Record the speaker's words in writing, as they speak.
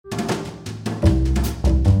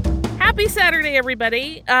Happy Saturday,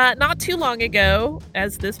 everybody. Not too long ago,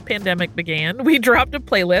 as this pandemic began, we dropped a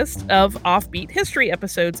playlist of offbeat history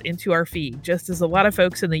episodes into our feed, just as a lot of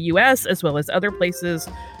folks in the U.S., as well as other places,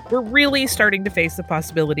 were really starting to face the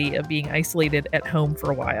possibility of being isolated at home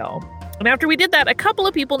for a while. And after we did that, a couple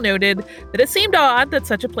of people noted that it seemed odd that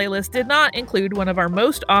such a playlist did not include one of our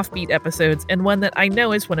most offbeat episodes, and one that I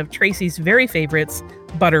know is one of Tracy's very favorites,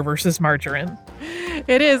 Butter versus Margarine.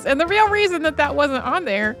 It is. And the real reason that wasn't on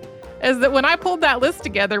there is that when I pulled that list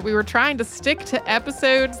together, we were trying to stick to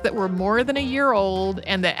episodes that were more than a year old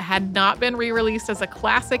and that had not been re-released as a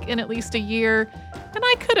classic in at least a year. And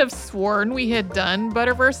I could have sworn we had done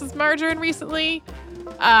Butter versus Margarine recently.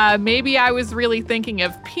 Maybe I was really thinking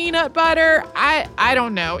of peanut butter. I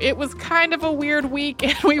don't know. It was kind of a weird week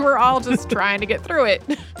and we were all just trying to get through it.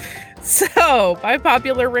 So, by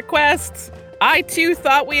popular requests, I too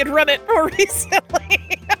thought we had run it more recently.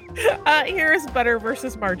 Here's Butter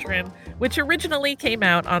versus Margarine, which originally came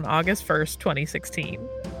out on August 1st, 2016.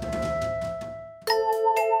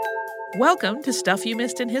 Welcome to Stuff You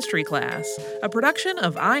Missed in History Class, a production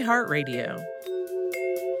of iHeartRadio.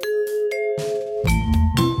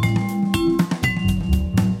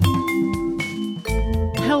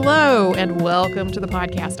 Hello and welcome to the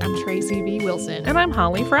podcast. I'm Tracy V. Wilson. And I'm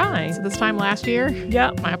Holly Fry. So this time last year,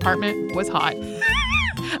 my apartment was hot.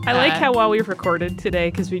 I like how while we've recorded today,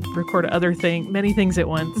 because we record many things at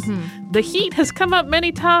once, the heat has come up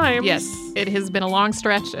many times. Yes, it has been a long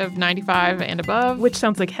stretch of 95 and above. Which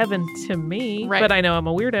sounds like heaven to me, right. But I know I'm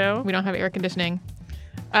a weirdo. We don't have air conditioning.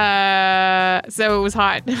 So it was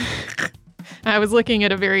hot. I was looking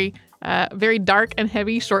at a very dark and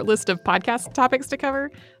heavy short list of podcast topics to cover.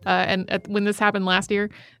 When this happened last year,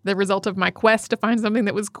 the result of my quest to find something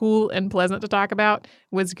that was cool and pleasant to talk about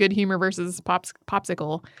was good humor versus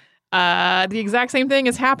popsicle. The exact same thing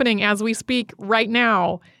is happening as we speak right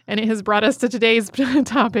now, and it has brought us to today's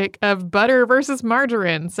topic of butter versus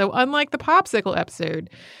margarine. So unlike the popsicle episode,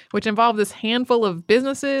 which involved this handful of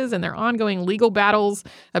businesses and their ongoing legal battles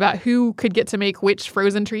about who could get to make which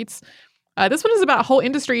frozen treats, this one is about whole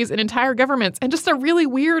industries and entire governments and just a really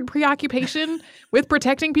weird preoccupation with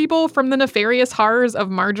protecting people from the nefarious horrors of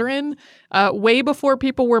margarine way before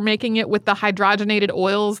people were making it with the hydrogenated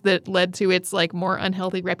oils that led to its more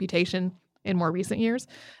unhealthy reputation in more recent years.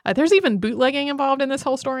 There's even bootlegging involved in this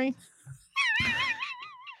whole story.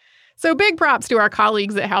 So big props to our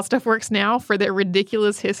colleagues at How Stuff Works Now for their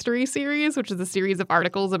Ridiculous History series, which is a series of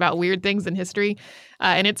articles about weird things in history.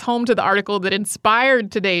 And it's home to the article that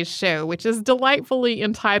inspired today's show, which is delightfully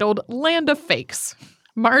entitled Land of Fakes,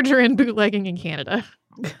 Margarine Bootlegging in Canada.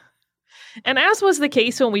 And as was the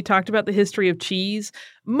case when we talked about the history of cheese,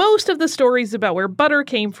 most of the stories about where butter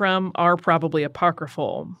came from are probably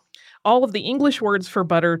apocryphal. All of the English words for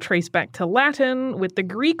butter trace back to Latin, with the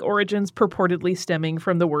Greek origins purportedly stemming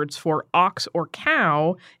from the words for ox or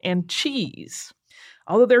cow and cheese.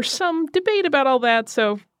 Although there's some debate about all that,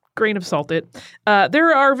 so grain of salt it.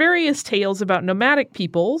 There are various tales about nomadic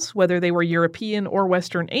peoples, whether they were European or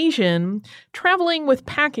Western Asian, traveling with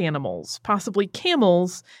pack animals, possibly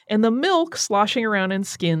camels, and the milk sloshing around in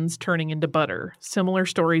skins turning into butter. Similar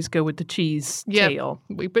stories go with the cheese tale.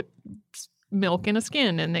 We put milk in a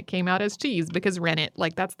skin and it came out as cheese because rennet,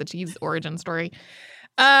 that's the cheese origin story.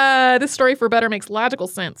 This story for butter makes logical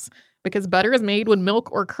sense because butter is made when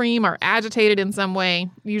milk or cream are agitated in some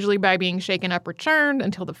way, usually by being shaken up or churned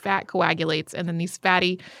until the fat coagulates, and then these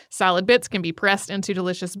fatty solid bits can be pressed into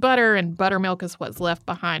delicious butter, and buttermilk is what's left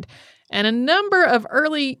behind. And a number of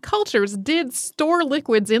early cultures did store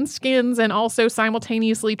liquids in skins and also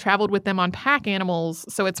simultaneously traveled with them on pack animals,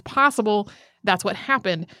 so it's possible that's what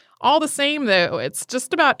happened. All the same, though, it's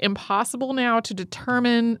just about impossible now to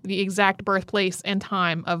determine the exact birthplace and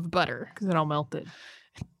time of butter. Because it all melted.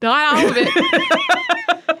 Not all of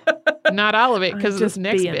it. Not all of it, because of this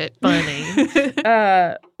next bit. Funny.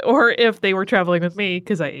 Or if they were traveling with me,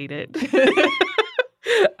 because I ate it.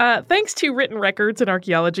 Thanks to written records and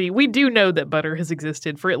archaeology, we do know that butter has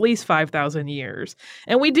existed for at least 5,000 years.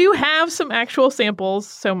 And we do have some actual samples,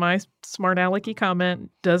 so my smart alecky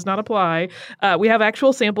comment does not apply. We have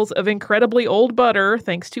actual samples of incredibly old butter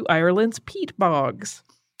thanks to Ireland's peat bogs.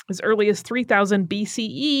 As early as 3000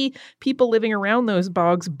 BCE, people living around those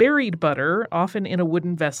bogs buried butter, often in a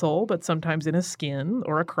wooden vessel, but sometimes in a skin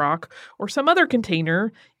or a crock or some other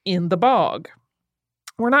container in the bog.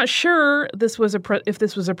 We're not sure if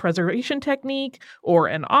this was a preservation technique or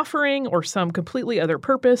an offering or some completely other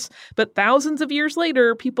purpose, but thousands of years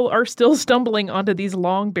later, people are still stumbling onto these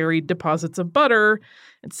long-buried deposits of butter,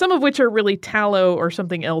 and some of which are really tallow or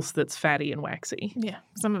something else that's fatty and waxy. Yeah,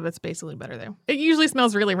 some of it's basically butter, though. It usually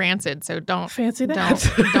smells really rancid, so don't fancy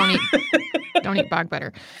that. Don't eat bog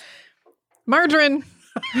butter. Margarine.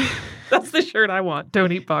 That's the shirt I want.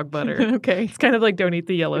 Don't eat bog butter. Okay. It's kind of like don't eat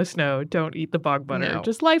the yellow snow. Don't eat the bog butter. No.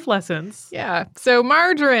 Just life lessons. Yeah. So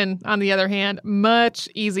margarine, on the other hand, much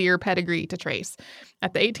easier pedigree to trace.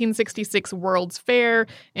 At the 1866 World's Fair,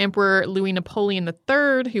 Emperor Louis Napoleon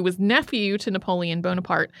III, who was nephew to Napoleon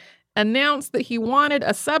Bonaparte, announced that he wanted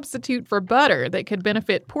a substitute for butter that could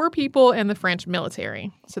benefit poor people and the French military.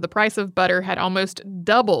 So the price of butter had almost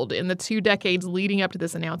doubled in the 2 decades leading up to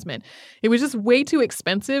this announcement. It was just way too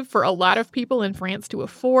expensive for a lot of people in France to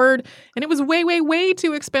afford, and it was way, way, way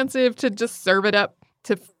too expensive to just serve it up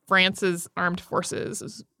to France's armed forces.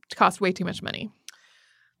 It cost way too much money.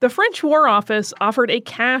 The French War Office offered a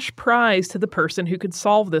cash prize to the person who could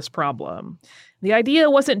solve this problem. The idea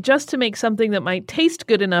wasn't just to make something that might taste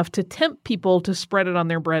good enough to tempt people to spread it on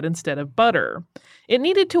their bread instead of butter. It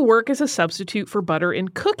needed to work as a substitute for butter in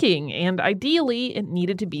cooking, and ideally, it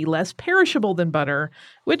needed to be less perishable than butter,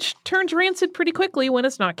 which turns rancid pretty quickly when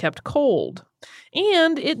it's not kept cold.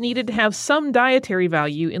 And it needed to have some dietary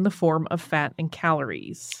value in the form of fat and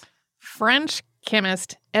calories. French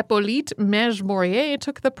chemist Hippolyte Mejmorier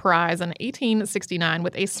took the prize in 1869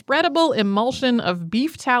 with a spreadable emulsion of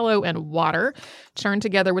beef tallow and water, churned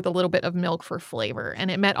together with a little bit of milk for flavor. And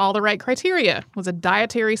it met all the right criteria. It was a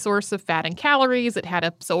dietary source of fat and calories. It had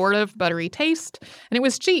a sort of buttery taste, and it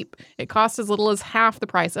was cheap. It cost as little as half the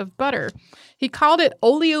price of butter. He called it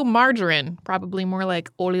oleomargarine, probably more like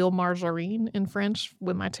oleomargarine in French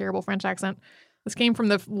with my terrible French accent. This came from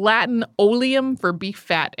the Latin oleum for beef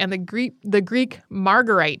fat and the Greek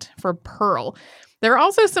margarite for pearl. There are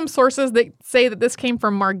also some sources that say that this came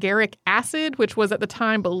from margaric acid, which was at the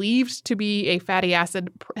time believed to be a fatty acid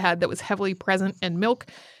that was heavily present in milk.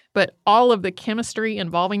 But all of the chemistry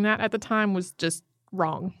involving that at the time was just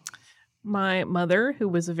wrong. My mother, who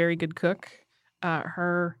was a very good cook,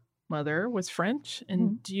 her mother was French.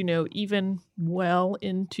 And, even well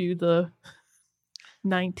into the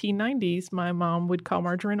 1990s, my mom would call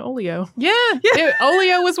margarine oleo. Yeah.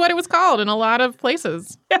 Oleo was what it was called in a lot of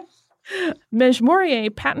places. Yeah. Mejmorier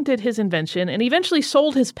patented his invention and eventually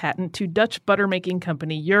sold his patent to Dutch butter-making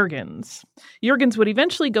company Jurgens. Jurgens would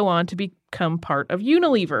eventually go on to become part of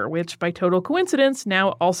Unilever, which by total coincidence now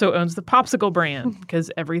also owns the Popsicle brand because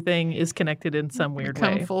everything is connected in some weird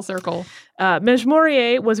way. Come full circle.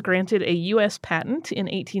 Mejmorier was granted a U.S. patent in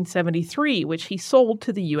 1873, which he sold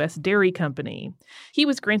to the U.S. Dairy Company. He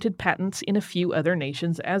was granted patents in a few other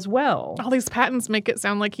nations as well. All these patents make it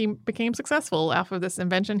sound like he became successful off of this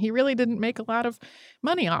invention. He really didn't make a lot of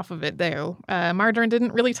money off of it, though. Margarine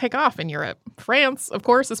didn't really take off in Europe. France, of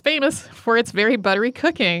course, is famous for its very buttery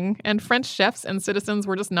cooking, and French chefs and citizens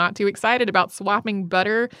were just not too excited about swapping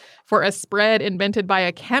butter for a spread invented by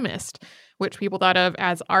a chemist, which people thought of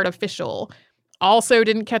as artificial. Also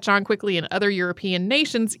didn't catch on quickly in other European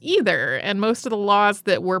nations either, and most of the laws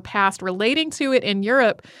that were passed relating to it in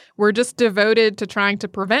Europe were just devoted to trying to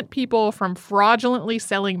prevent people from fraudulently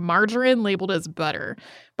selling margarine labeled as butter.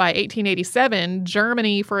 By 1887,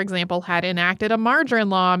 Germany, for example, had enacted a margarine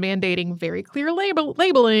law mandating very clear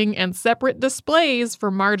labeling and separate displays for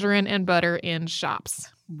margarine and butter in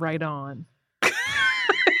shops. Right on.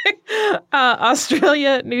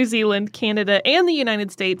 Australia, New Zealand, Canada, and the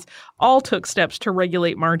United States all took steps to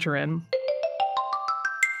regulate margarine.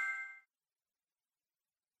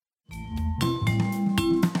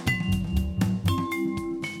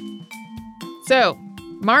 So,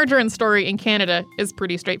 margarine story in Canada is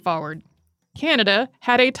pretty straightforward. Canada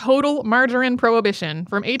had a total margarine prohibition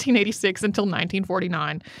from 1886 until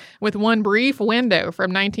 1949, with one brief window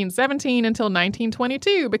from 1917 until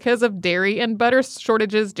 1922 because of dairy and butter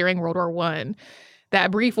shortages during World War I.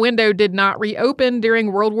 That brief window did not reopen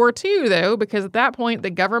during World War II, though, because at that point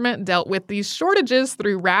the government dealt with these shortages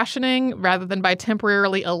through rationing rather than by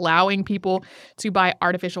temporarily allowing people to buy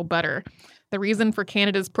artificial butter. The reason for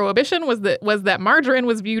Canada's prohibition was that margarine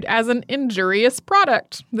was viewed as an injurious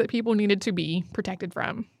product that people needed to be protected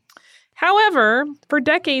from. However, for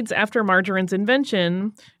decades after margarine's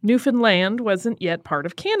invention, Newfoundland wasn't yet part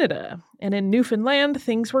of Canada. And in Newfoundland,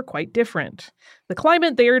 things were quite different. The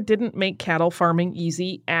climate there didn't make cattle farming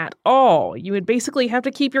easy at all. You would basically have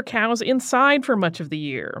to keep your cows inside for much of the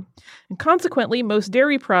year. And consequently, most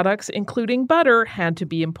dairy products, including butter, had to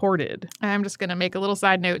be imported. I'm just going to make a little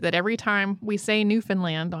side note that every time we say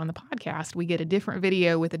Newfoundland on the podcast, we get a different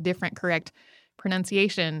video with a different correct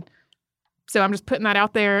pronunciation. So I'm just putting that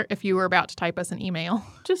out there if you were about to type us an email.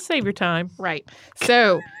 Just save your time. Right.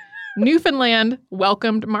 So Newfoundland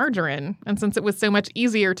welcomed margarine. And since it was so much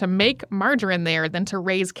easier to make margarine there than to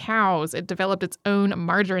raise cows, it developed its own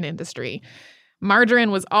margarine industry.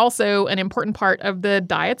 Margarine was also an important part of the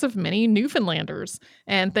diets of many Newfoundlanders.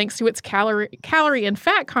 And thanks to its calorie and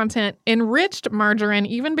fat content, enriched margarine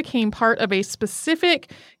even became part of a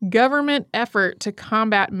specific government effort to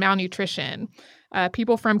combat malnutrition.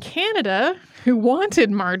 People from Canada who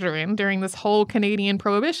wanted margarine during this whole Canadian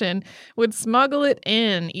prohibition would smuggle it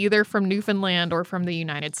in either from Newfoundland or from the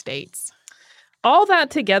United States. All that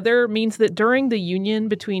together means that during the union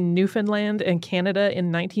between Newfoundland and Canada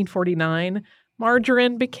in 1949,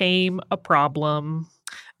 margarine became a problem.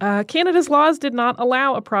 Canada's laws did not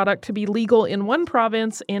allow a product to be legal in one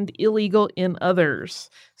province and illegal in others.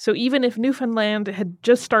 So even if Newfoundland had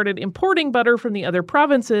just started importing butter from the other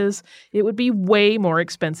provinces, it would be way more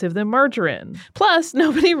expensive than margarine. Plus,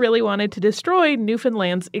 nobody really wanted to destroy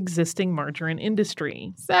Newfoundland's existing margarine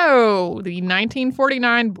industry. So, the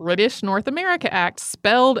 1949 British North America Act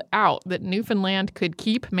spelled out that Newfoundland could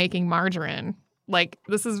keep making margarine. Like,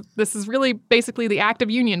 this is really basically the act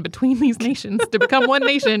of union between these nations to become one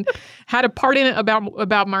nation, had a part in it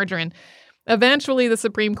about margarine. Eventually, the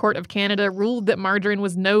Supreme Court of Canada ruled that margarine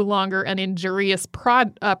was no longer an injurious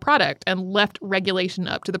product and left regulation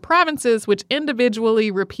up to the provinces, which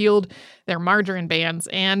individually repealed their margarine bans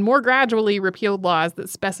and more gradually repealed laws that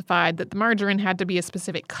specified that the margarine had to be a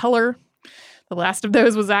specific color. The last of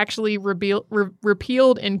those was actually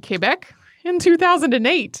repealed in Quebec in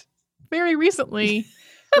 2008. Very recently.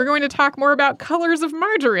 We're going to talk more about colors of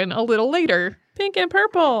margarine a little later. Pink and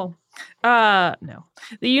purple. No.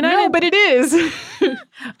 No, but it is.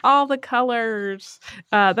 All the colors.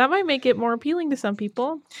 That might make it more appealing to some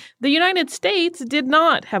people. The United States did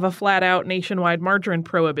not have a flat-out nationwide margarine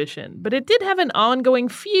prohibition, but it did have an ongoing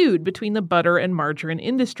feud between the butter and margarine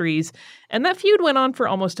industries, and that feud went on for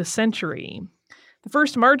almost a century. The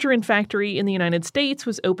first margarine factory in the United States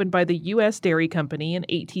was opened by the U.S. Dairy Company in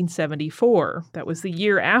 1874. That was the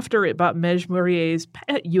year after it bought Mej-Murrier's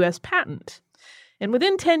U.S. patent. And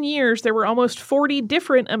within 10 years, there were almost 40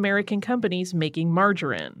 different American companies making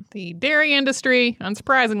margarine. The dairy industry,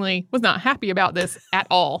 unsurprisingly, was not happy about this at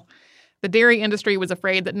all. The dairy industry was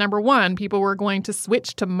afraid that, number one, people were going to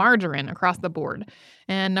switch to margarine across the board.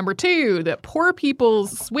 And number two, that poor people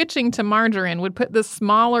switching to margarine would put the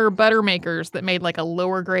smaller butter makers that made like a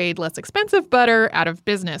lower grade, less expensive butter out of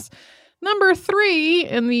business. Number three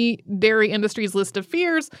in the dairy industry's list of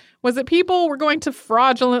fears was that people were going to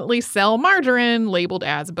fraudulently sell margarine labeled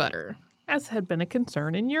as butter. As had been a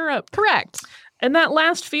concern in Europe. Correct. And that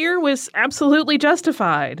last fear was absolutely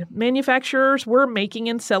justified. Manufacturers were making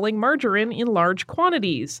and selling margarine in large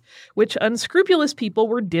quantities, which unscrupulous people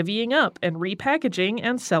were divvying up and repackaging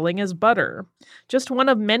and selling as butter. Just one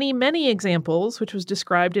of many, many examples, which was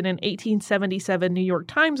described in an 1877 New York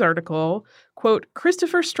Times article, quote,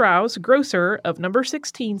 Christopher Strauss, grocer of number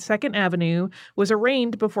 16 2nd Avenue, was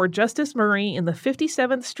arraigned before Justice Murray in the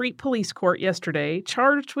 57th Street Police Court yesterday,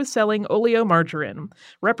 charged with selling oleomargarine,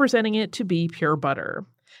 representing it to be pure butter.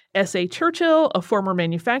 S.A. Churchill, a former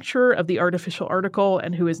manufacturer of the artificial article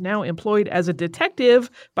and who is now employed as a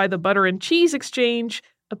detective by the Butter and Cheese Exchange,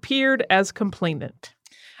 appeared as complainant.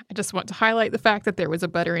 I just want to highlight the fact that there was a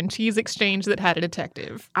butter and cheese exchange that had a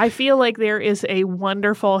detective. I feel like there is a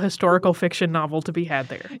wonderful historical fiction novel to be had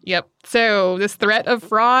there. Yep. So this threat of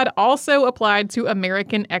fraud also applied to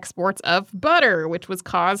American exports of butter, which was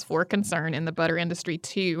cause for concern in the butter industry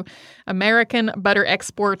too. American butter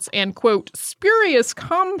exports and, quote, spurious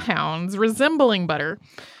compounds resembling butter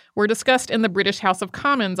were discussed in the British House of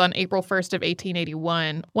Commons on April 1st of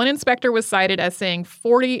 1881. One inspector was cited as saying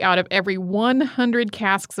 40 out of every 100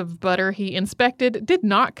 casks of butter he inspected did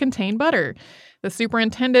not contain butter. The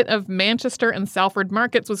superintendent of Manchester and Salford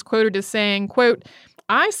markets was quoted as saying, quote,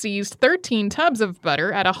 I seized 13 tubs of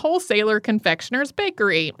butter at a wholesaler confectioner's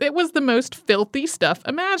bakery. It was the most filthy stuff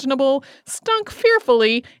imaginable, stunk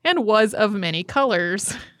fearfully, and was of many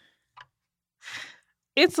colors.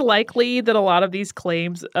 It's likely that a lot of these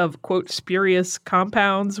claims of, quote, spurious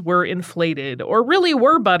compounds were inflated or really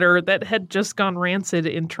were butter that had just gone rancid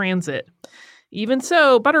in transit. Even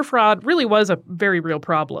so, butter fraud really was a very real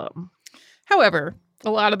problem. However, a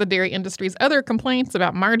lot of the dairy industry's other complaints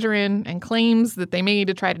about margarine and claims that they made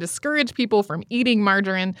to try to discourage people from eating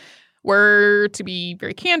margarine were, to be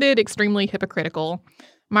very candid, extremely hypocritical.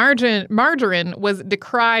 Margarine was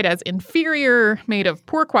decried as inferior, made of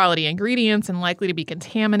poor quality ingredients and likely to be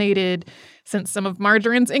contaminated. Since some of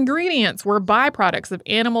margarine's ingredients were byproducts of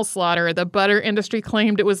animal slaughter, the butter industry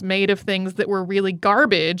claimed it was made of things that were really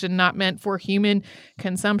garbage and not meant for human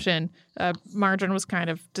consumption. Margarine was kind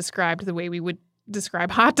of described the way we would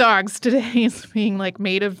describe hot dogs today as being like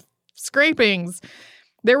made of scrapings.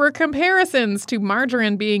 There were comparisons to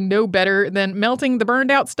margarine being no better than melting the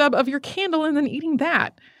burned out stub of your candle and then eating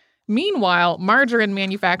that. Meanwhile, margarine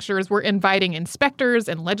manufacturers were inviting inspectors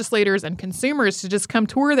and legislators and consumers to just come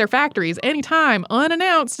tour their factories anytime,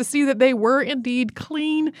 unannounced, to see that they were indeed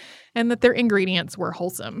clean and that their ingredients were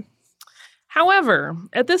wholesome. However,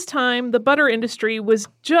 at this time, the butter industry was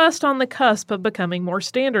just on the cusp of becoming more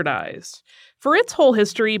standardized. For its whole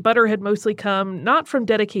history, butter had mostly come not from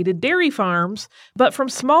dedicated dairy farms, but from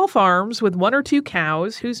small farms with 1 or 2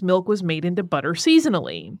 cows whose milk was made into butter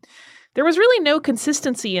seasonally. There was really no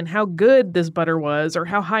consistency in how good this butter was or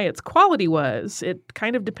how high its quality was. It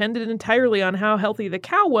kind of depended entirely on how healthy the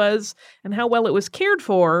cow was and how well it was cared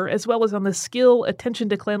for, as well as on the skill, attention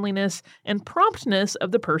to cleanliness, and promptness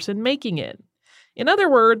of the person making it. In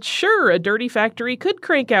other words, sure, a dirty factory could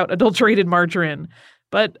crank out adulterated margarine,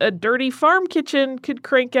 but a dirty farm kitchen could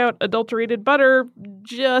crank out adulterated butter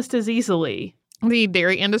just as easily. The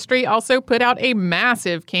dairy industry also put out a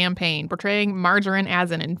massive campaign portraying margarine as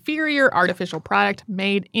an inferior artificial product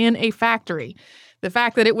made in a factory. The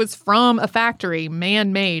fact that it was from a factory,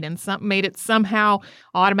 man-made, and made it somehow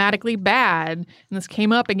automatically bad. And this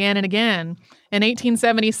came up again and again. In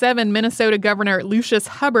 1877, Minnesota Governor Lucius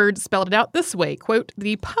Hubbard spelled it out this way, quote,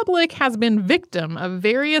 "The public has been victim of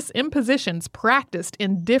various impositions practiced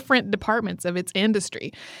in different departments of its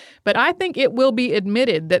industry. But I think it will be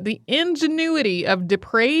admitted that the ingenuity of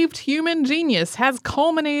depraved human genius has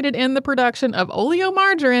culminated in the production of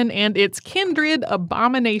oleomargarine and its kindred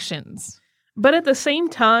abominations." But at the same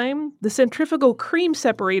time, the centrifugal cream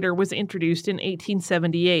separator was introduced in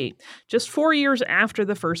 1878, just 4 years after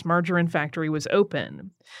the first margarine factory was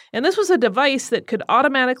open. And this was a device that could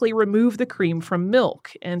automatically remove the cream from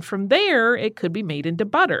milk, and from there, it could be made into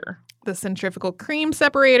butter. The centrifugal cream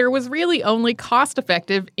separator was really only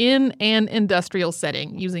cost-effective in an industrial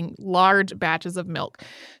setting, using large batches of milk.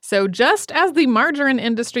 So just as the margarine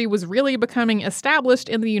industry was really becoming established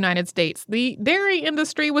in the United States, the dairy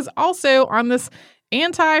industry was also on this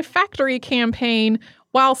anti-factory campaign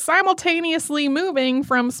while simultaneously moving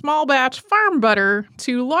from small batch farm butter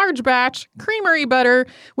to large batch creamery butter,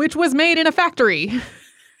 which was made in a factory.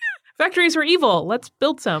 Factories are evil. Let's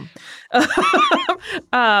build some.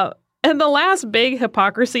 And the last big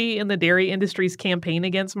hypocrisy in the dairy industry's campaign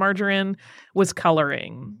against margarine was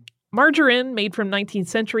coloring. Margarine, made from 19th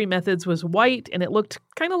century methods, was white and it looked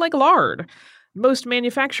kind of like lard. Most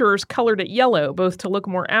manufacturers colored it yellow, both to look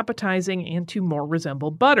more appetizing and to more resemble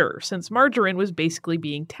butter, since margarine was basically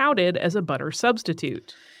being touted as a butter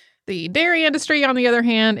substitute. The dairy industry, on the other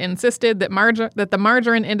hand, insisted that the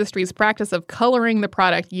margarine industry's practice of coloring the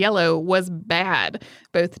product yellow was bad,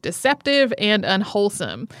 both deceptive and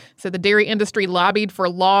unwholesome. So the dairy industry lobbied for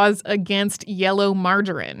laws against yellow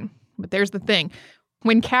margarine. But there's the thing.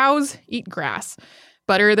 When cows eat grass,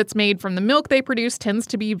 butter that's made from the milk they produce tends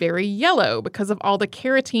to be very yellow because of all the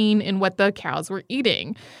carotene in what the cows were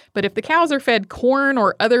eating. But if the cows are fed corn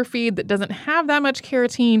or other feed that doesn't have that much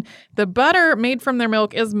carotene, the butter made from their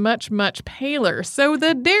milk is much, much paler. So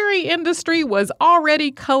the dairy industry was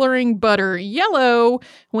already coloring butter yellow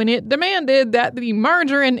when it demanded that the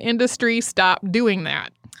margarine industry stop doing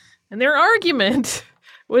that. And their argument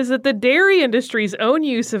was that the dairy industry's own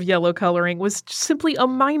use of yellow coloring was simply a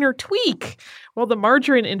minor tweak, while the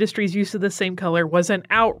margarine industry's use of the same color was an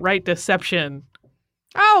outright deception.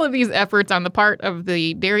 All of these efforts on the part of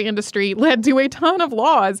the dairy industry led to a ton of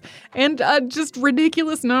laws and a just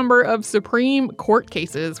ridiculous number of Supreme Court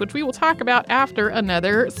cases, which we will talk about after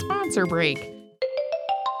another sponsor break.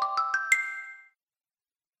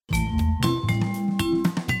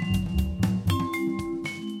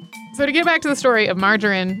 So to get back to the story of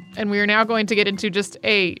margarine, and we are now going to get into just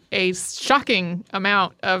a shocking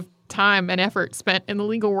amount of time and effort spent in the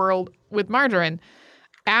legal world with margarine.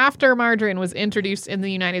 After margarine was introduced in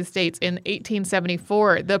the United States in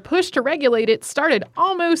 1874, the push to regulate it started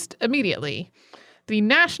almost immediately. The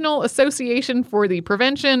National Association for the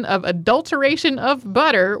Prevention of Adulteration of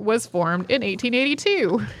Butter was formed in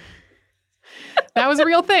 1882. That was a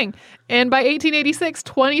real thing. And by 1886,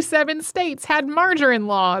 27 states had margarine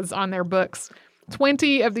laws on their books.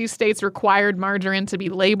 20 of these states required margarine to be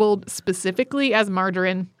labeled specifically as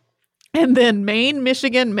margarine. And then Maine,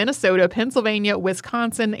 Michigan, Minnesota, Pennsylvania,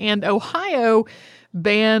 Wisconsin, and Ohio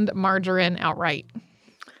banned margarine outright.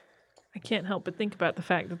 I can't help but think about the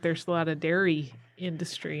fact that there's a lot of dairy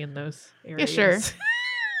industry in those areas. Yeah,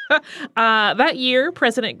 sure. That year,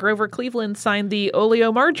 President Grover Cleveland signed the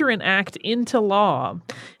Oleomargarine Act into law.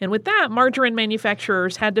 And with that, margarine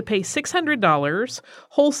manufacturers had to pay $600,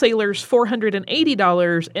 wholesalers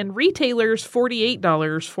 $480, and retailers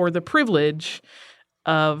 $48 for the privilege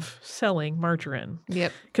of selling margarine.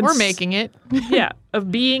 Yep. Or making it. Yeah,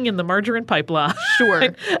 of being in the margarine pipeline.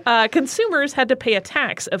 Sure. Consumers had to pay a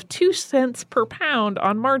tax of 2 cents per pound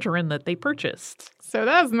on margarine that they purchased. So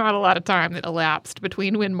that's not a lot of time that elapsed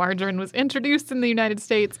between when margarine was introduced in the United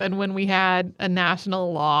States and when we had a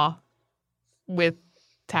national law with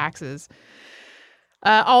taxes.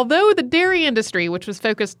 Although the dairy industry, which was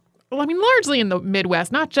focused, largely in the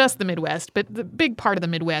Midwest, not just the Midwest, but the big part of the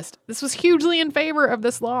Midwest, this was hugely in favor of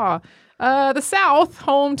this law. The South,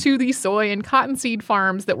 home to the soy and cottonseed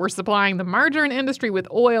farms that were supplying the margarine industry with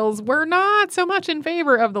oils, were not so much in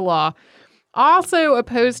favor of the law. Also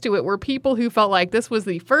opposed to it were people who felt like this was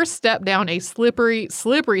the first step down a slippery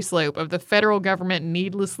slope of the federal government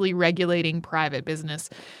needlessly regulating private business.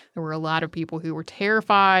 There were a lot of people who were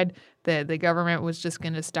terrified that the government was just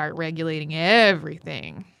going to start regulating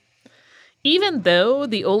everything. Even though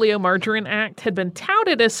the Oleomargarine Act had been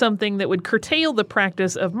touted as something that would curtail the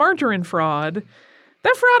practice of margarine fraud,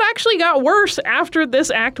 that fraud actually got worse after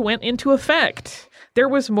this act went into effect. There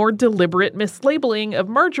was more deliberate mislabeling of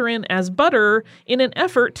margarine as butter in an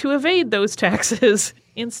effort to evade those taxes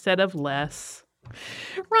instead of less.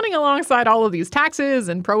 Running alongside all of these taxes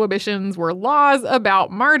and prohibitions were laws about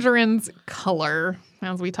margarine's color.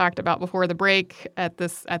 As we talked about before the break, at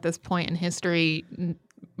this point in history,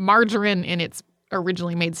 margarine in its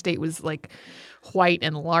originally made state was like white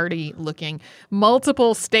and lardy looking.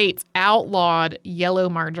 Multiple states outlawed yellow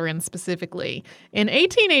margarine specifically. In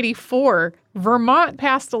 1884, Vermont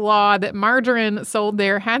passed a law that margarine sold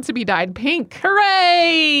there had to be dyed pink.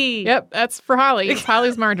 Hooray! Yep, that's for Holly. It's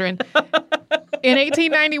Holly's margarine. In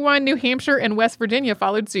 1891, New Hampshire and West Virginia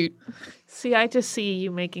followed suit. See, I just see you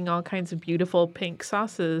making all kinds of beautiful pink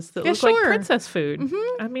sauces that look sure. like princess food.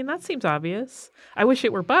 Mm-hmm. I mean, that seems obvious. I wish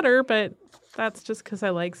it were butter, but that's just because I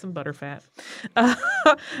like some butterfat.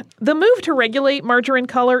 The move to regulate margarine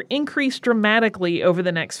color increased dramatically over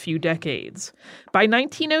the next few decades. By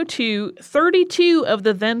 1902, 32 of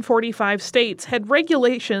the then 45 states had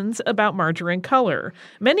regulations about margarine color,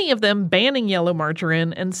 many of them banning yellow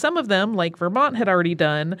margarine, and some of them, like Vermont had already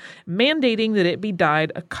done, mandating that it be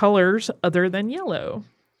dyed colors other than yellow.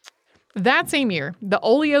 That same year, the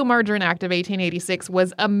Oleomargarine Act of 1886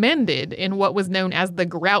 was amended in what was known as the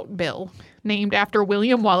Grout Bill, named after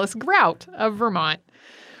William Wallace Grout of Vermont.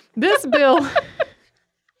 This bill,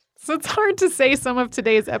 so it's hard to say some of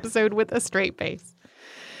today's episode with a straight face.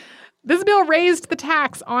 This bill raised the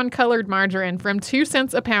tax on colored margarine from 2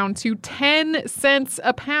 cents a pound to 10 cents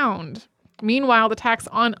a pound. Meanwhile, the tax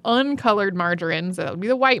on uncolored margarine, so that would be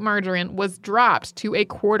the white margarine, was dropped to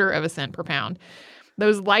 1/4 cent per pound.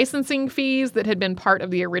 Those licensing fees that had been part of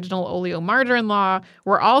the original oleomargarine law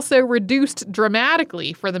were also reduced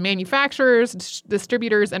dramatically for the manufacturers,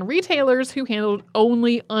 distributors, and retailers who handled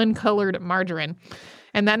only uncolored margarine.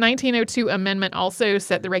 And that 1902 amendment also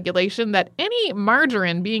set the regulation that any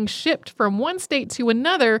margarine being shipped from one state to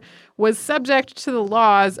another was subject to the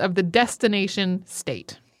laws of the destination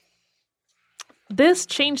state. This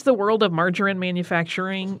changed the world of margarine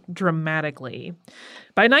manufacturing dramatically.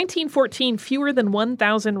 By 1914, fewer than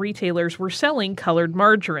 1,000 retailers were selling colored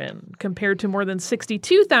margarine, compared to more than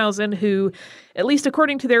 62,000 who, at least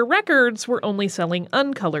according to their records, were only selling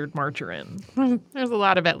uncolored margarine. There's a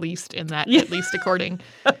lot of at least in that, at least according.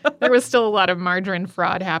 There was still a lot of margarine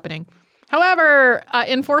fraud happening. However,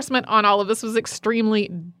 enforcement on all of this was extremely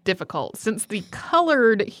difficult, since the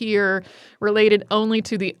colored here related only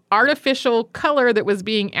to the artificial color that was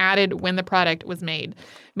being added when the product was made.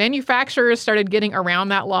 Manufacturers started getting around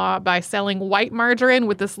that law by selling white margarine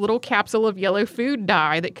with this little capsule of yellow food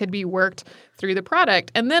dye that could be worked through the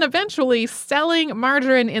product, and then eventually selling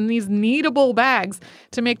margarine in these kneadable bags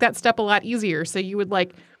to make that step a lot easier. So you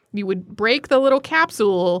would break the little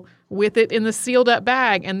capsule with it in the sealed up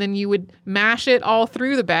bag, and then you would mash it all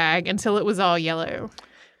through the bag until it was all yellow.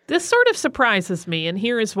 This sort of surprises me, and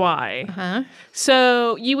here is why. Uh-huh.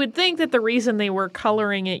 So you would think that the reason they were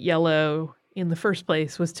coloring it yellow in the first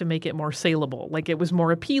place was to make it more saleable, like it was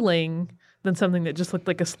more appealing than something that just looked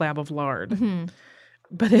like a slab of lard. Mm-hmm.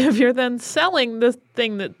 But if you're then selling the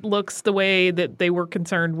thing that looks the way that they were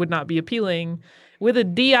concerned would not be appealing with a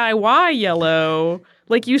DIY yellow,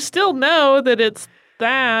 like you still know that it's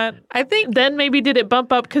that. I think then maybe did it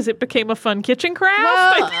bump up because it became a fun kitchen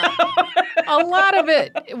craft? Well, a lot of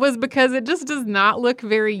it was because it just does not look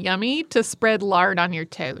very yummy to spread lard on your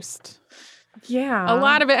toast. Yeah. A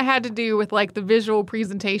lot of it had to do with like the visual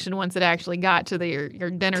presentation once it actually got to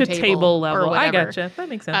your dinner table level. Or whatever. I gotcha. That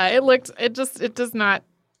makes sense. It does not.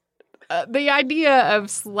 The idea of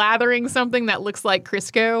slathering something that looks like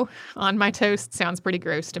Crisco on my toast sounds pretty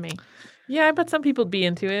gross to me. Yeah, I bet some people would be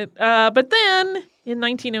into it. But then in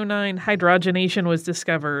 1909, hydrogenation was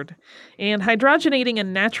discovered. And hydrogenating a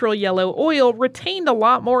natural yellow oil retained a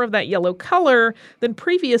lot more of that yellow color than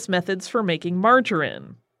previous methods for making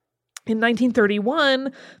margarine. In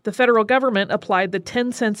 1931, the federal government applied the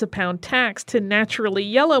 10 cents a pound tax to naturally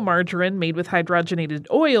yellow margarine made with hydrogenated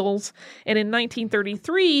oils, and in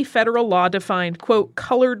 1933, federal law defined, quote,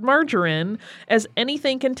 colored margarine as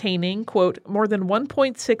anything containing, quote, more than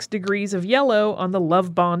 1.6 degrees of yellow on the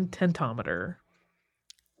Love Bond tentometer.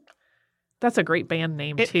 That's a great band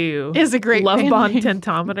name, too. It is a great Love band Bond name.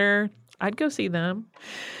 tentometer. I'd go see them.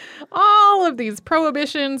 All of these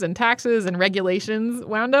prohibitions and taxes and regulations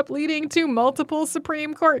wound up leading to multiple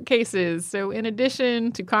Supreme Court cases. So in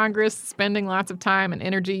addition to Congress spending lots of time and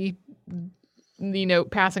energy,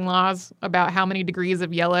 passing laws about how many degrees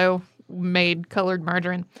of yellow made colored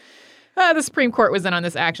margarine, the Supreme Court was in on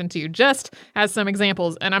this action too, just as some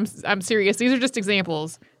examples. And I'm serious. These are just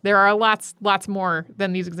examples. There are lots more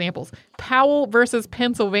than these examples. Powell versus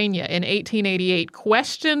Pennsylvania in 1888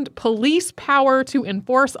 questioned police power to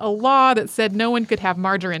enforce a law that said no one could have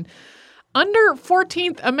margarine under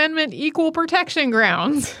 14th Amendment equal protection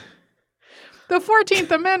grounds. The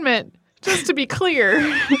 14th Amendment, just to be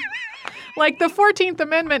clear... Like, the 14th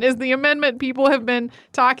Amendment is the amendment people have been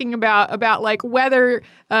talking about like whether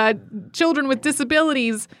children with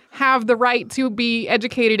disabilities have the right to be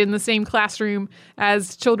educated in the same classroom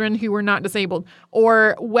as children who were not disabled,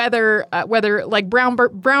 or whether like Brown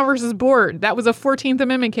versus Board, that was a 14th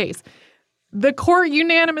Amendment case. The court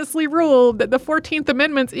unanimously ruled that the 14th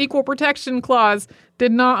Amendment's equal protection clause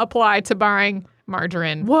did not apply to buying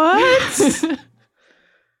margarine. What?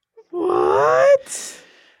 What?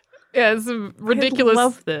 Yeah, it's a ridiculous, I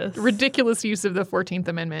love this. ridiculous use of the 14th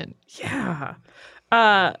Amendment. Yeah.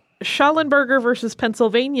 Schallenberger versus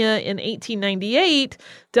Pennsylvania in 1898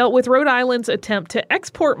 dealt with Rhode Island's attempt to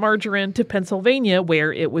export margarine to Pennsylvania,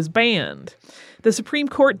 where it was banned. The Supreme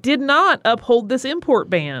Court did not uphold this import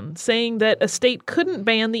ban, saying that a state couldn't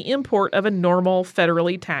ban the import of a normal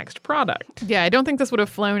federally taxed product. Yeah, I don't think this would have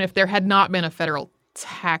flown if there had not been a federal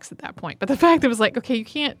tax at that point. But the fact that it was like, okay, you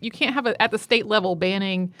can't have it at the state level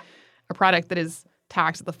banning a product that is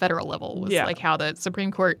taxed at the federal level was like how the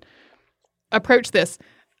Supreme Court approached this.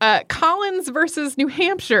 Collins versus New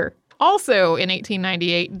Hampshire, also in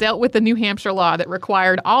 1898, dealt with the New Hampshire law that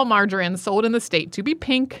required all margarine sold in the state to be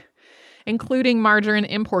pink, including margarine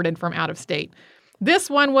imported from out of state. This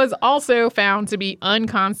one was also found to be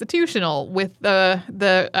unconstitutional, with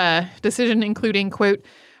the decision including, quote,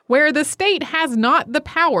 where the state has not the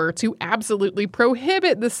power to absolutely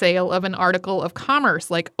prohibit the sale of an article of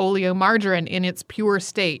commerce like oleomargarine in its pure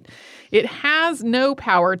state. It has no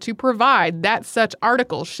power to provide that such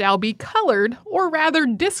articles shall be colored, or rather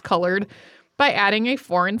discolored, by adding a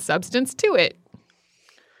foreign substance to it.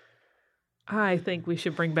 I think we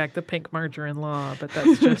should bring back the pink margarine law, but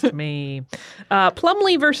that's just me.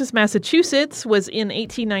 Plumlee versus Massachusetts was in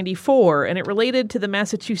 1894, and it related to the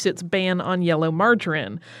Massachusetts ban on yellow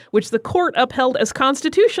margarine, which the court upheld as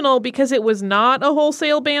constitutional because it was not a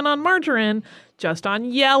wholesale ban on margarine, just on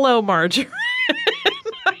yellow margarine.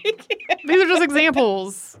 These are just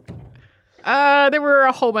examples. There were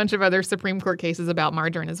a whole bunch of other Supreme Court cases about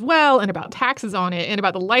margarine as well, and about taxes on it, and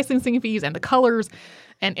about the licensing fees and the colors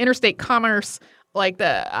and interstate commerce. Like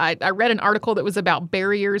I read an article that was about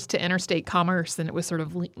barriers to interstate commerce, and it was sort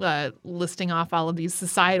of listing off all of these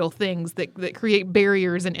societal things that create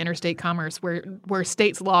barriers in interstate commerce where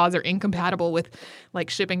states' laws are incompatible with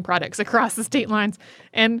like shipping products across the state lines.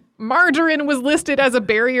 And margarine was listed as a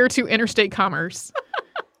barrier to interstate commerce.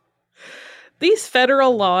 These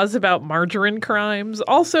federal laws about margarine crimes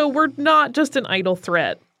also were not just an idle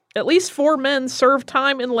threat. At least 4 men served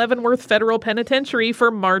time in Leavenworth Federal Penitentiary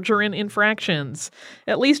for margarine infractions.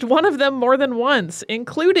 At least one of them more than once,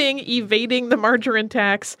 including evading the margarine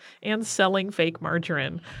tax and selling fake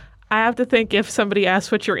margarine. I have to think if somebody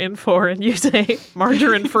asks what you're in for and you say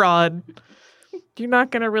margarine fraud, You're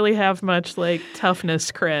not going to really have much like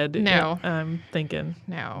toughness cred. No. I'm thinking.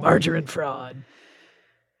 No. Margarine fraud.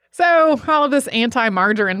 So all of this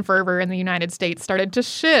anti-margarine fervor in the United States started to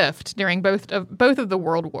shift during both of the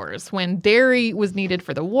world wars, when dairy was needed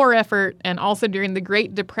for the war effort, and also during the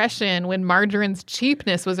Great Depression, when margarine's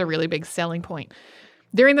cheapness was a really big selling point.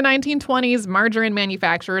 During the 1920s, margarine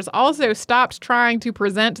manufacturers also stopped trying to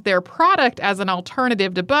present their product as an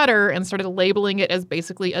alternative to butter and started labeling it as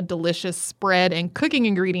basically a delicious spread and cooking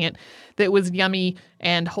ingredient that was yummy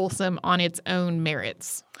and wholesome on its own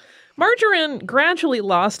merits. Margarine gradually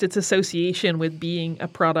lost its association with being a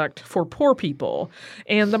product for poor people,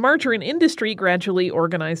 and the margarine industry gradually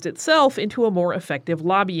organized itself into a more effective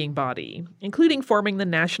lobbying body, including forming the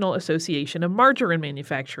National Association of Margarine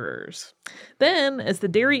Manufacturers. Then, as the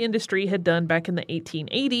dairy industry had done back in the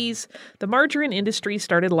 1880s, the margarine industry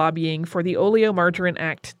started lobbying for the Oleomargarine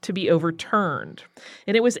Act to be overturned,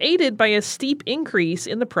 and it was aided by a steep increase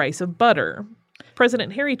in the price of butter.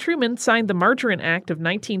 President Harry Truman signed the Margarine Act of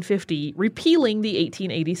 1950, repealing the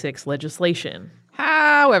 1886 legislation.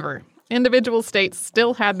 However, individual states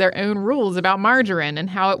still had their own rules about margarine and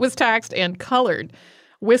how it was taxed and colored.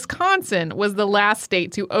 Wisconsin was the last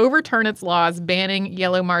state to overturn its laws banning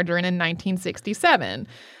yellow margarine in 1967.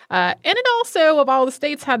 And it also, of all the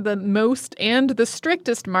states, had the most and the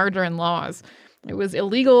strictest margarine laws. It was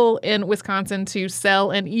illegal in Wisconsin to sell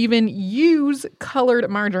and even use colored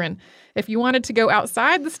margarine. If you wanted to go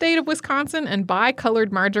outside the state of Wisconsin and buy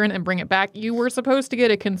colored margarine and bring it back, you were supposed to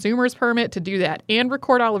get a consumer's permit to do that and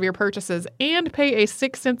record all of your purchases and pay a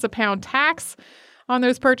 6 cents a pound tax on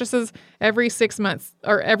those purchases every 6 months,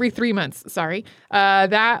 or every 3 months, sorry.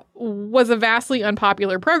 That was a vastly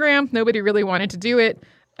unpopular program. Nobody really wanted to do it.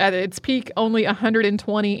 At its peak, only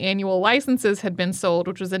 120 annual licenses had been sold,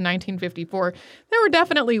 which was in 1954. There were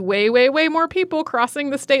definitely way, way, way more people crossing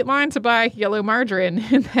the state line to buy yellow margarine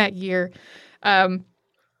in that year.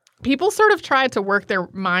 People sort of tried to work their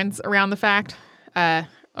minds around the fact,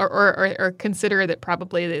 or consider that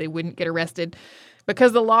probably they wouldn't get arrested,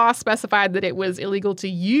 because the law specified that it was illegal to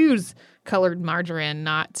use colored margarine,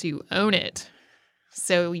 not to own it.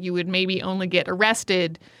 So you would maybe only get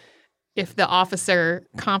arrested if the officer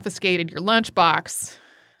confiscated your lunchbox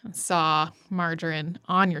and saw margarine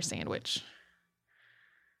on your sandwich.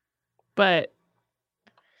 But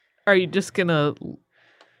are you just going to...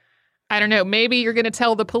 I don't know. Maybe you're going to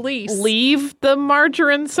tell the police. Leave the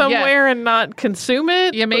margarine somewhere and not consume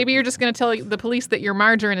it? Yeah, maybe you're just going to tell the police that your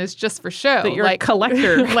margarine is just for show. That you're a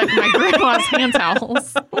collector. Like my grandma's hand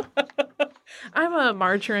towels. I'm a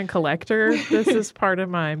margarine collector. This is part of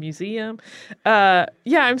my museum. I'm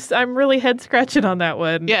really head scratching on that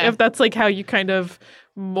one. Yeah. If that's like how you kind of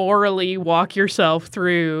morally walk yourself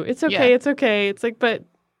through. It's okay. Yeah. It's okay. It's like, but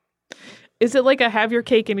is it like a have your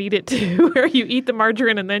cake and eat it too, where you eat the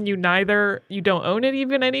margarine and then you don't own it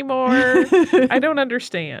even anymore? I don't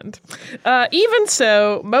understand. Even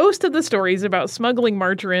so, most of the stories about smuggling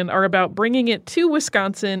margarine are about bringing it to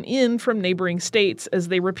Wisconsin in from neighboring states as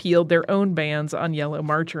they repealed their own bans on yellow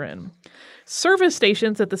margarine. Service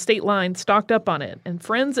stations at the state line stocked up on it, and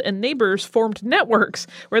friends and neighbors formed networks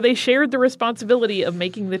where they shared the responsibility of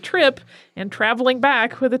making the trip and traveling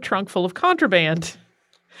back with a trunk full of contraband.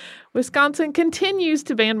 Wisconsin continues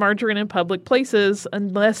to ban margarine in public places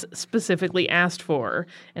unless specifically asked for.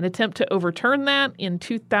 An attempt to overturn that in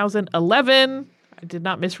 2011, I did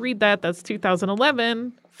not misread that, that's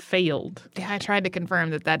 2011, failed. Yeah, I tried to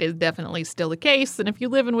confirm that is definitely still the case. And if you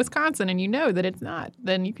live in Wisconsin and you know that it's not,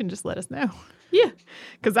 then you can just let us know. Yeah.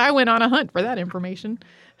 Because I went on a hunt for that information.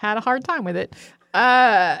 Had a hard time with it.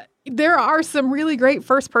 There are some really great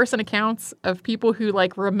first-person accounts of people who,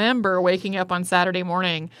 remember waking up on Saturday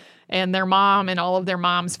morning and their mom and all of their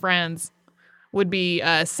mom's friends would be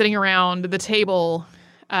sitting around the table,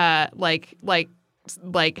 having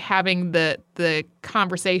the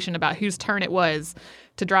conversation about whose turn it was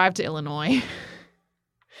to drive to Illinois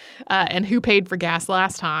and who paid for gas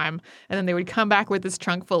last time. And then they would come back with this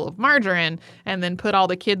trunk full of margarine and then put all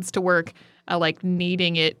the kids to work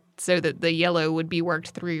kneading it so that the yellow would be worked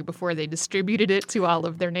through before they distributed it to all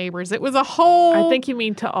of their neighbors. It was a whole... I think you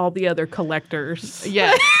mean to all the other collectors.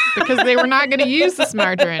 Yes, because they were not going to use this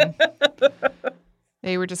margarine.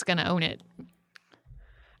 They were just going to own it.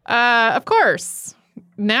 Of course,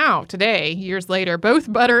 now, today, years later,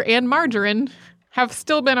 both butter and margarine have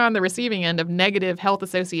still been on the receiving end of negative health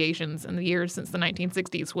associations in the years since the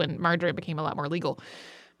 1960s when margarine became a lot more legal.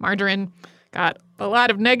 Margarine got a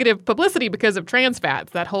lot of negative publicity because of trans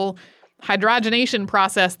fats, that whole hydrogenation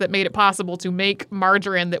process that made it possible to make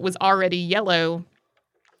margarine that was already yellow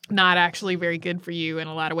not actually very good for you in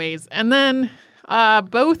a lot of ways. And then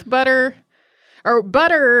both butter or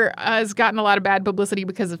butter has gotten a lot of bad publicity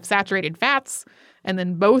because of saturated fats. And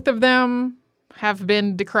then both of them have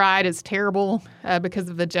been decried as terrible because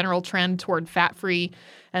of the general trend toward fat-free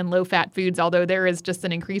and low-fat foods, although there is just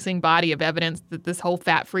an increasing body of evidence that this whole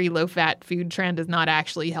fat-free, low-fat food trend is not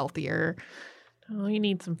actually healthier. Oh, you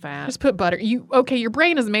need some fat. Just put butter. Your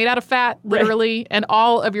brain is made out of fat, literally, right. And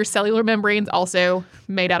all of your cellular membranes also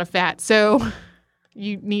made out of fat. So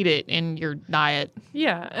you need it in your diet.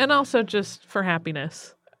 Yeah, and also just for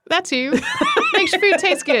happiness. That too. Makes your food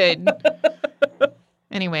taste good.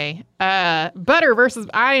 Anyway, butter versus,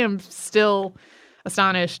 I am still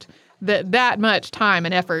astonished that much time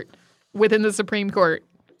and effort within the Supreme Court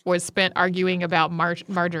was spent arguing about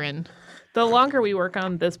margarine. The longer we work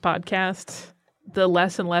on this podcast, the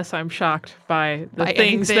less and less I'm shocked by the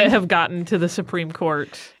things that have gotten to the Supreme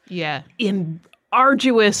Court. Yeah. In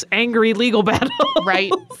arduous, angry legal battles.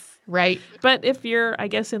 Right. But if you're, I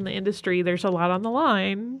guess, in the industry, there's a lot on the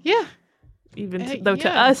line. Yeah. Even though to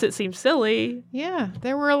us it seems silly. Yeah.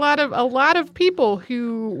 There were a lot of people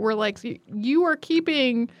who were like, you are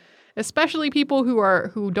keeping, especially people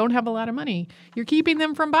who don't have a lot of money, you're keeping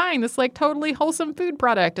them from buying this like totally wholesome food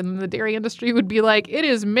product. And the dairy industry would be like, it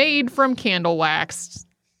is made from candle wax.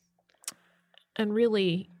 And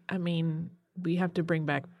really, I mean, we have to bring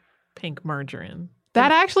back pink margarine.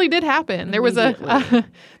 That actually did happen. There was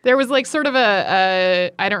there was like sort of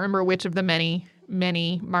I don't remember which of the many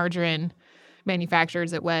margarine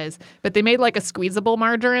manufacturers it was, but they made like a squeezable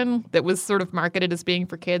margarine that was sort of marketed as being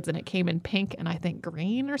for kids, and it came in pink and I think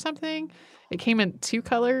green or something. It came in 2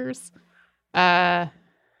 colors. I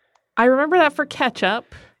remember that for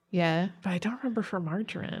ketchup. Yeah. But I don't remember for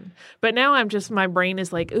margarine. But now my brain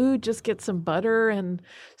is like, ooh, just get some butter and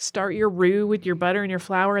start your roux with your butter and your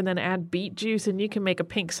flour and then add beet juice and you can make a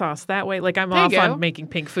pink sauce that way. Like I'm off on making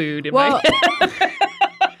pink food.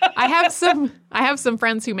 I have some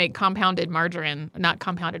friends who make compounded margarine, not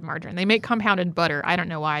compounded margarine. They make compounded butter. I don't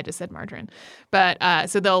know why I just said margarine. But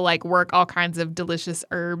so they'll like work all kinds of delicious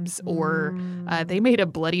herbs, or they made a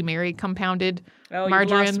Bloody Mary compounded margarine.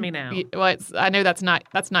 You lost me now. Well, I know that's not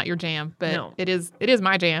your jam, but no. it is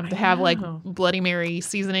my jam to have like Bloody Mary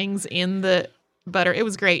seasonings in the butter. It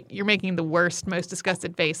was great. You're making the worst, most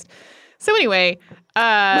disgusted face. So anyway,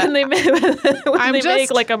 when they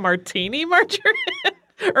make like a martini margarine.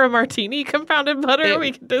 Or a martini compounded butter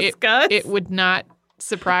we can discuss. It would not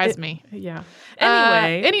surprise me. Yeah.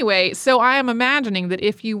 Anyway, so I am imagining that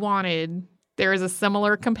if you wanted, there is a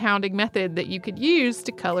similar compounding method that you could use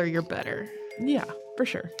to color your butter. Yeah, for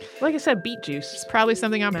sure. Like I said, beet juice. It's probably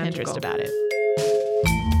something on Pinterest about it.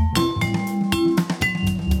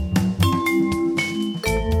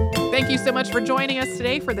 Thank you so much for joining us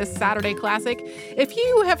today for this Saturday Classic. If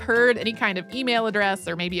you have heard any kind of email address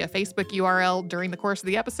or maybe a Facebook URL during the course of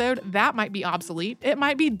the episode, that might be obsolete. It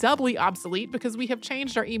might be doubly obsolete because we have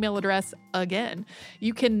changed our email address again.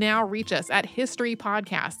 You can now reach us at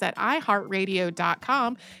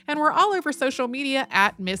historypodcast@iheartradio.com, and we're all over social media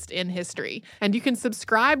at Missed in History. And you can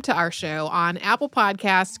subscribe to our show on Apple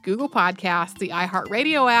Podcasts, Google Podcasts, the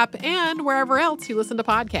iHeartRadio app, and wherever else you listen to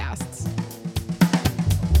podcasts.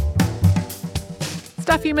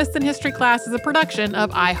 Stuff You Missed in History Class is a production of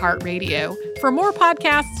iHeartRadio. For more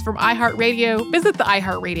podcasts from iHeartRadio, visit the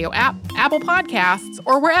iHeartRadio app, Apple Podcasts,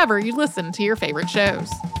 or wherever you listen to your favorite shows.